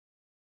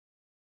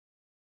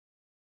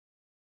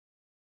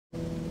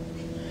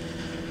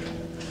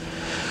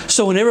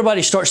So when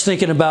everybody starts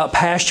thinking about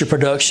pasture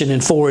production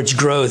and forage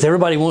growth,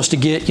 everybody wants to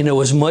get,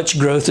 as much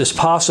growth as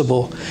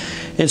possible.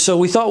 And so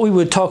we thought we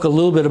would talk a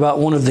little bit about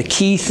one of the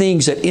key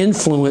things that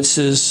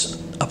influences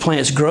a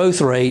plant's growth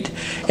rate,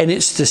 and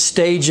it's the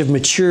stage of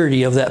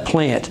maturity of that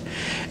plant.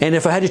 And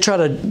if I had to try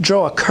to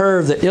draw a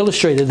curve that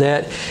illustrated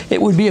that,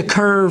 it would be a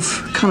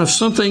curve kind of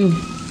something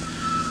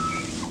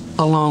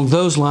along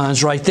those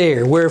lines right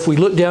there, where if we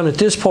look down at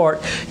this part,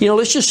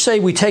 let's just say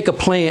we take a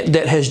plant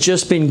that has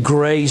just been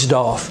grazed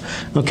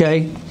off,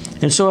 okay?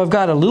 And so I've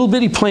got a little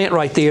bitty plant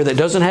right there that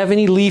doesn't have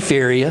any leaf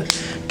area,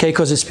 okay,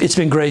 because it's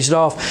been grazed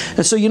off.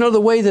 And so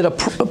the way that a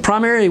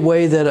primary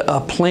way that a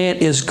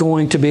plant is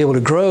going to be able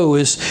to grow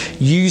is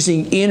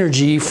using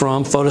energy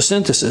from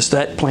photosynthesis.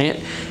 That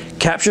plant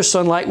captures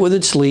sunlight with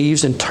its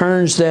leaves and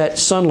turns that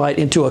sunlight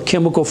into a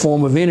chemical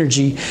form of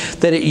energy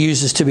that it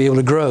uses to be able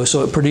to grow.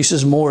 So it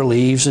produces more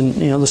leaves, and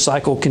the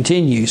cycle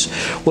continues.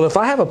 Well, if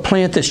I have a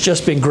plant that's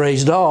just been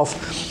grazed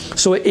off,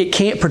 so it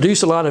can't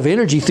produce a lot of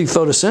energy through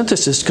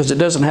photosynthesis because it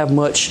doesn't have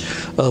much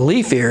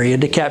leaf area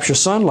to capture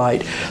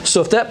sunlight.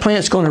 So if that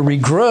plant's going to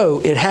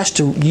regrow, it has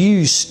to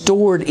use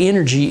stored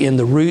energy in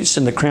the roots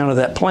and the crown of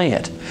that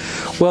plant.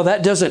 Well,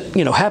 that doesn't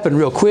happen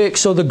real quick,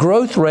 so the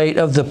growth rate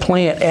of the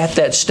plant at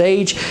that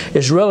stage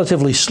is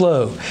relatively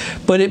slow.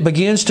 But it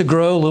begins to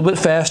grow a little bit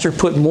faster,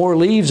 put more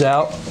leaves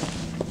out,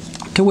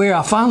 to where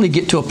I finally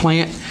get to a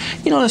plant,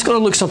 that's going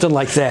to look something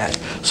like that.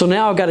 So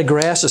now I've got a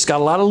grass that's got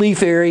a lot of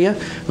leaf area.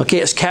 Okay,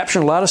 it's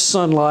capturing a lot of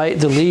sunlight.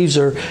 The leaves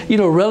are,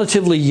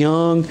 relatively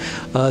young.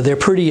 They're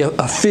pretty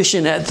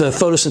efficient at the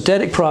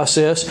photosynthetic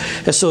process,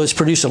 and so it's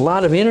produced a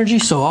lot of energy.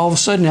 So all of a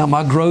sudden now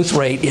my growth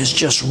rate is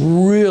just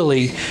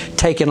really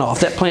taking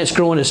off. That plant's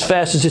growing as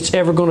fast as it's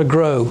ever going to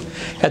grow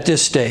at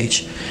this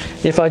stage.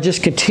 If I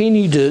just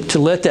continue to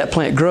let that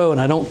plant grow and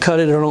I don't cut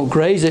it or don't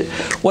graze it,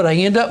 what I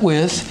end up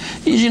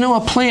with is, a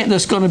plant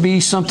that's going to be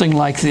something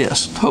like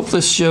this. Hope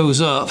this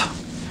shows up.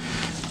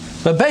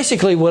 But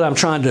basically what I'm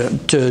trying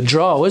to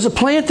draw is a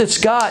plant that's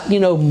got,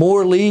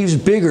 more leaves,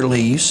 bigger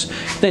leaves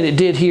than it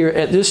did here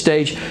at this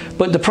stage.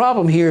 But the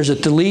problem here is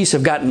that the leaves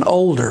have gotten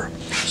older.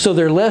 So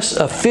they're less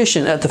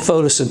efficient at the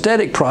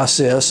photosynthetic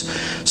process.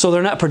 So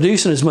they're not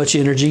producing as much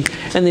energy.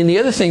 And then the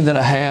other thing that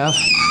I have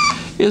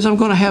is I'm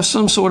going to have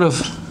some sort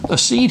of a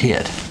seed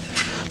head.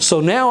 So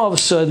now all of a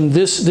sudden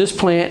this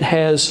plant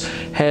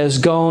has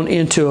gone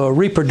into a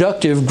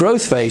reproductive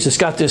growth phase. It's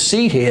got this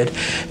seed head,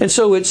 and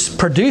so it's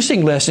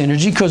producing less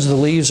energy because the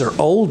leaves are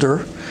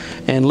older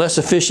and less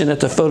efficient at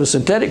the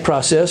photosynthetic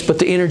process, but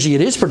the energy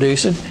it is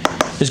producing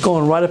is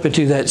going right up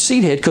into that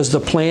seed head because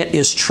the plant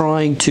is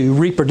trying to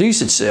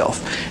reproduce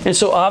itself. And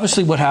so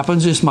obviously what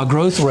happens is my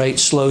growth rate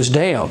slows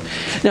down.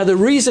 Now the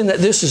reason that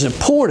this is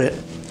important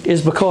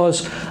is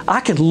because I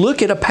can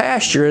look at a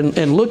pasture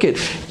and look at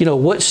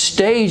what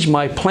stage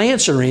my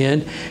plants are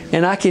in,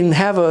 and I can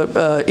have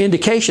a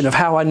indication of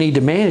how I need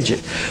to manage it.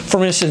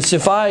 For instance,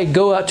 if I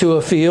go out to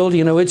a field,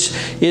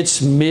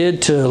 it's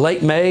mid to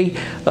late May,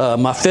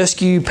 my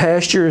fescue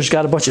pasture has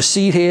got a bunch of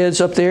seed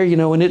heads up there,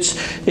 and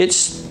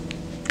it's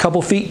a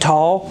couple feet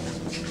tall.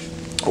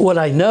 What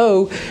I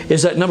know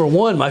is that, number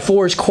one, my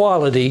forage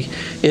quality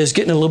is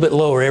getting a little bit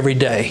lower every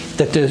day,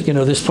 that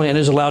this plant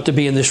is allowed to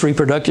be in this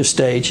reproductive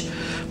stage.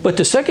 But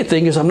the second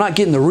thing is I'm not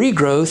getting the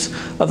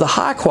regrowth of the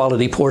high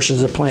quality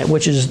portions of the plant,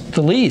 which is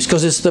the leaves,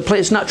 because the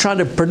plant's not trying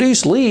to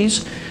produce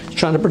leaves, it's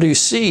trying to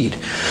produce seed.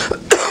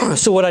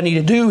 So what I need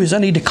to do is I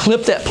need to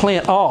clip that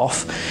plant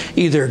off,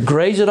 either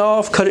graze it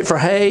off, cut it for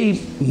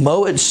hay,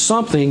 mow it,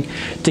 something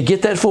to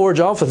get that forage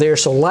off of there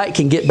so light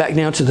can get back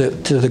down to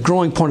the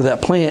growing point of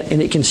that plant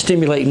and it can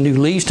stimulate new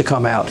leaves to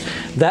come out.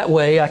 That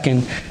way I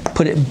can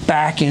put it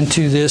back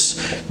into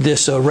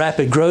this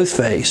rapid growth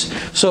phase.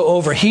 So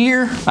over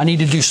here I need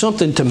to do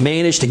something to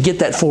manage to get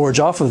that forage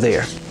off of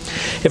there.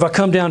 If I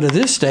come down to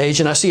this stage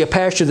and I see a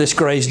pasture that's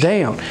grazed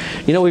down,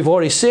 we've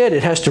already said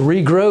it has to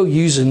regrow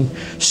using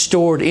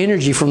stored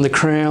energy from the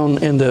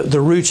crown and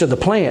the roots of the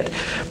plant.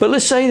 But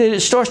let's say that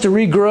it starts to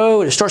regrow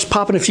and it starts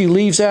popping a few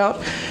leaves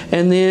out,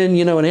 and then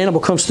an animal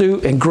comes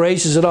through and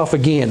grazes it off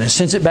again and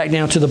sends it back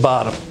down to the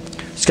bottom.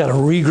 It's got to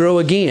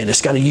regrow again.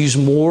 It's got to use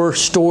more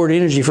stored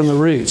energy from the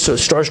roots. So it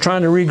starts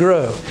trying to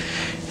regrow.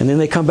 And then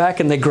they come back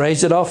and they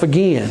graze it off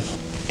again.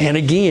 And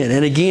again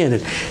and again.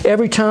 And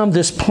every time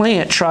this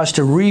plant tries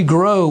to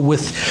regrow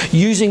with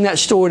using that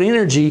stored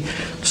energy,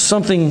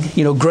 something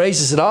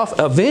grazes it off.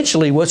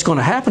 Eventually what's going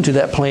to happen to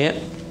that plant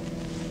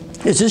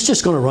is it's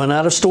just going to run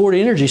out of stored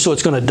energy, so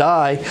it's going to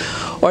die,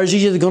 or it's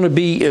either going to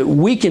be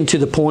weakened to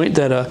the point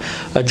that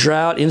a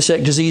drought,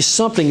 insect disease,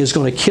 something is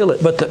going to kill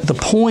it. But the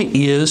point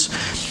is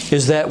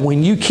that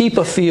when you keep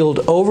a field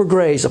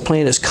overgrazed, a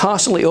plant is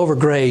constantly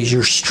overgrazed,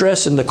 you're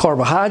stressing the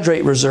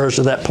carbohydrate reserves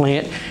of that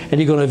plant,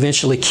 and you're going to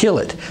eventually kill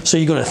it. So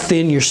you're going to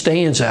thin your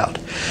stands out.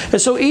 And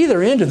so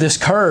either end of this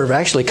curve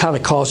actually kind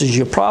of causes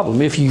you a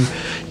problem. If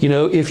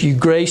you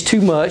graze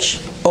too much,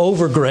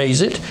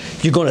 overgraze it,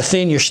 you're going to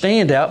thin your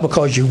stand out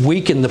because you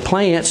weaken the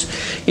plants.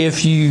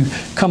 If you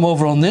come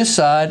over on this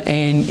side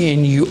and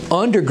you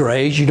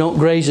undergraze, you don't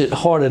graze it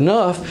hard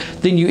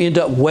enough, then you end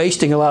up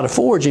wasting a lot of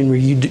forage and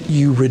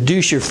you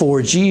reduce your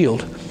forage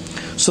yield.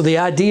 So the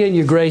idea in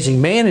your grazing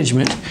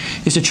management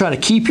is to try to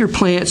keep your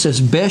plants as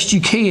best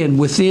you can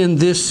within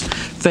this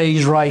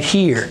phase right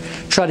here.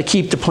 Try to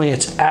keep the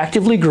plants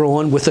actively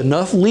growing with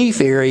enough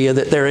leaf area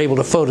that they're able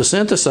to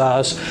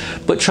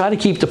photosynthesize, but try to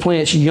keep the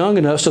plants young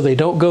enough so they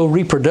don't go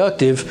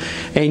reproductive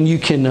and you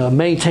can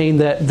maintain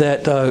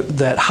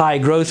that high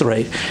growth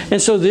rate.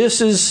 And so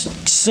this is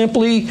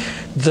simply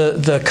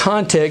the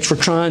context for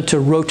trying to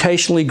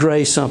rotationally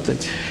graze something.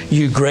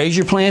 You graze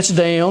your plants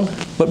down,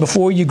 but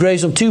before you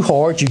graze them too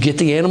hard, you get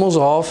the animals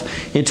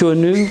off into a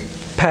new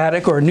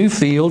paddock or a new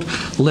field,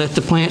 let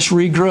the plants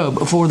regrow.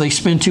 Before they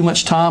spend too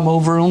much time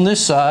over on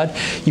this side,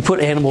 you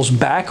put animals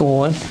back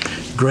on,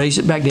 graze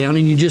it back down,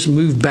 and you just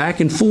move back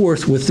and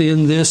forth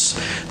within this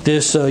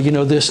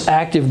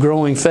active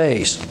growing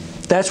phase.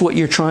 That's what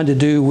you're trying to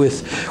do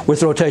with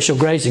rotational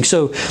grazing.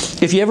 So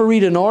if you ever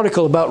read an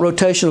article about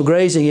rotational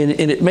grazing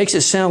and it makes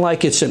it sound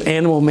like it's an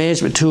animal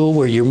management tool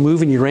where you're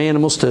moving your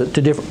animals to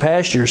different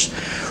pastures,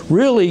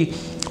 really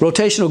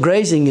rotational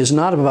grazing is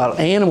not about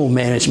animal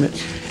management,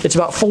 it's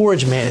about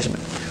forage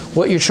management.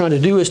 What you're trying to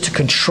do is to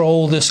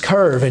control this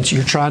curve, and so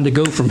you're trying to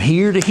go from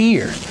here to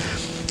here.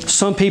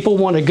 Some people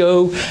want to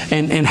go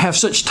and have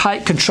such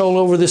tight control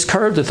over this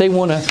curve that they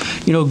want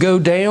to, go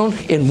down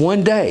in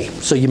one day.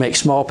 So you make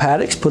small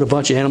paddocks, put a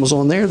bunch of animals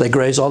on there, they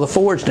graze all the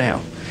forage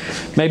down.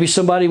 Maybe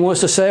somebody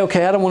wants to say,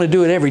 okay, I don't want to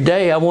do it every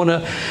day. I want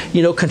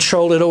to,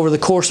 control it over the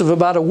course of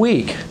about a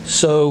week.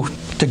 So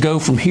to go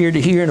from here to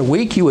here in a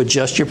week, you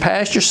adjust your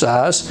pasture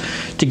size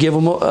to give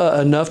them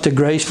enough to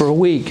graze for a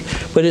week.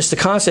 But it's the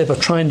concept of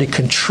trying to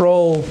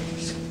control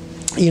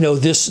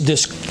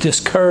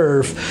this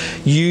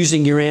curve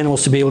using your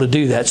animals to be able to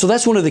do that. So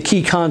that's one of the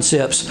key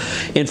concepts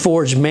in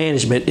forage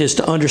management, is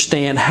to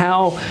understand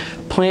how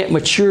plant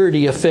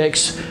maturity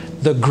affects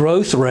the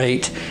growth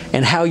rate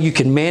and how you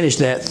can manage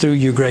that through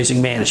your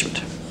grazing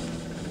management.